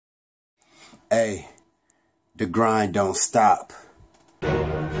Hey, the grind don't stop. Hey,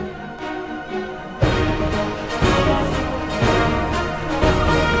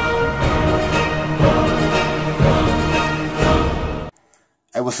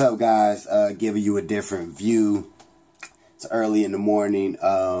 what's up, guys? Giving you a different view. It's early in the morning.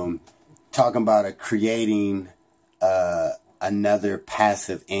 Talking about creating another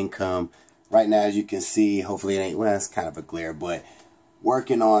passive income. Right now, as you can see, hopefully it ain't, well, it's kind of a glare, but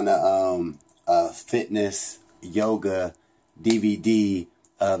working on a fitness yoga DVD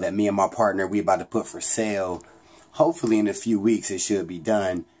that me and my partner, we about to put for sale. Hopefully in a few weeks it should be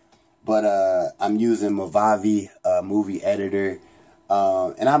done. But I'm using Movavi movie editor.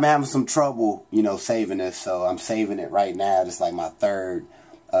 And I'm having some trouble, you know, saving this, so I'm saving it right now. It's like my third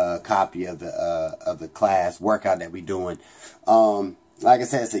copy of the class workout that we're doing. Like I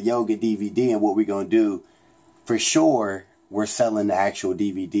said, it's a yoga DVD, and what we're gonna do, for sure, we're selling the actual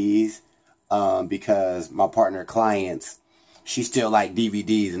DVDs because my partner clients, she still like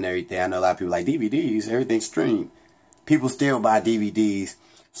DVDs and everything. I know a lot of people like DVDs, everything's streamed. People still buy DVDs,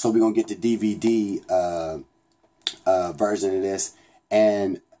 so we're gonna get the DVD version of this.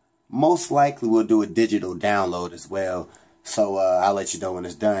 And most likely we'll do a digital download as well. So I'll let you know when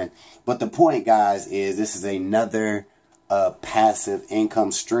it's done. But the point, guys, is this is another passive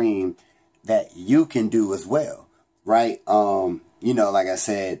income stream that you can do as well, right? You know, like I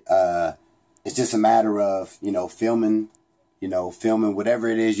said, it's just a matter of, filming whatever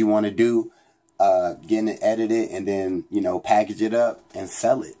it is you want to do, getting it edited, and then, package it up and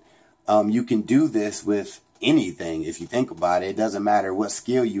sell it. You can do this with anything. If you think about it, it doesn't matter what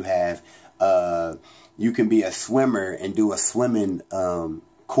skill you have. You can be a swimmer and do a swimming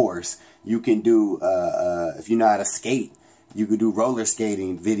course. You can do if you know how to skate, you could do roller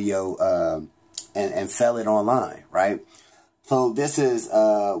skating video and sell it online, right? So this is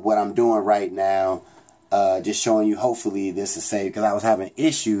what I'm doing right now, just showing you. Hopefully this is safe, because I was having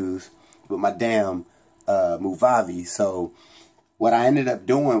issues with my damn Movavi. So what I ended up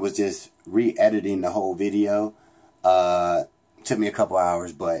doing was just re-editing the whole video. Took me a couple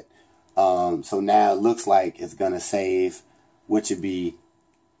hours, but so now it looks like it's gonna save, which would be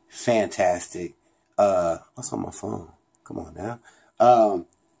fantastic. What's on my phone? Come on now.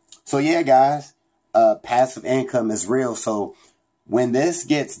 So yeah, guys, passive income is real. So when this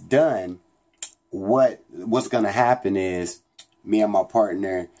gets done, what's gonna happen is me and my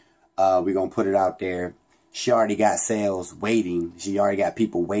partner, we're gonna put it out there. She already got sales waiting. She already got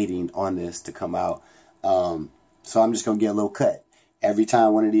people waiting on this to come out. So I'm just going to get a little cut. Every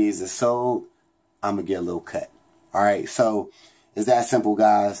time one of these is sold, I'm going to get a little cut. All right. So it's that simple,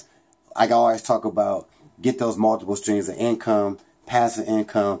 guys. I can always talk about get those multiple streams of income, passive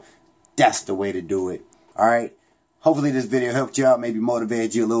income. That's the way to do it. All right. Hopefully this video helped you out, maybe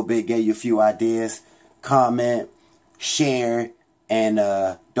motivated you a little bit, gave you a few ideas. Comment, share, and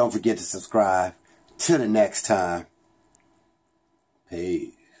don't forget to subscribe. Till the next time.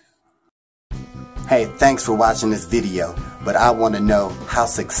 Peace. Hey, thanks for watching this video, but I want to know, how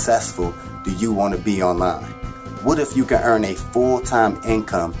successful do you want to be online? What if you can earn a full-time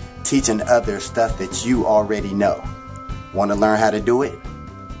income teaching others stuff that you already know? Want to learn how to do it?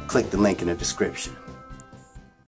 Click the link in the description.